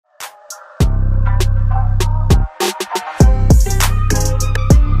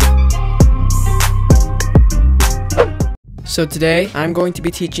So today, I'm going to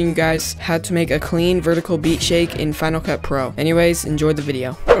be teaching you guys how to make a clean vertical beat shake in Final Cut Pro. Anyways, enjoy the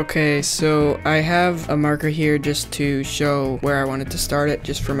video. Okay, so I have a marker here just to show where I wanted to start it,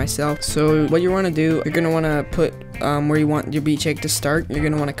 just for myself. So what you want to do, you're going to want to put where you want your beat shake to start. You're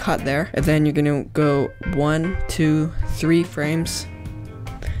going to want to cut there, and then you're going to go 1, 2, 3 frames,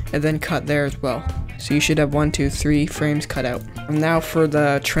 and then cut there as well. So you should have 1, 2, 3 frames cut out. Now for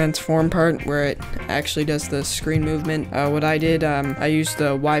the transform part, where it actually does the screen movement, what I did, I used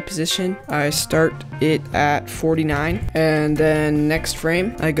the Y position. I start it at 49, and then next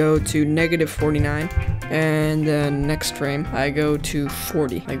frame I go to -49, and then next frame I go to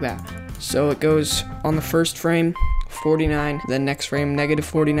 40, like that. So it goes on the first frame 49, then next frame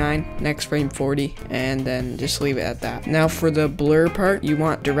 -49, next frame 40, and then just leave it at that. Now for the blur part, you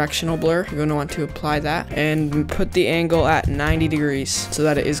want directional blur. You're going to want to apply that and put the angle at 90 degrees so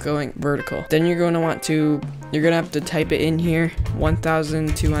that it is going vertical. Then you're going to have to type it in here,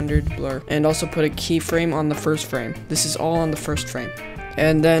 1200 blur, and also put a keyframe on the first frame. This is all on the first frame.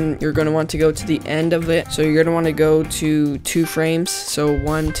 And then you're going to want to go to the end of it, so you're going to want to go to 2 frames, so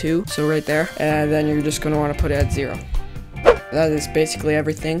 1, 2, so right there, and then you're just going to want to put it at 0. That is basically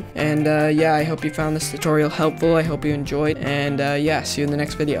everything, and yeah, I hope you found this tutorial helpful. I hope you enjoyed, and yeah, see you in the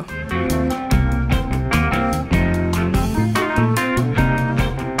next video.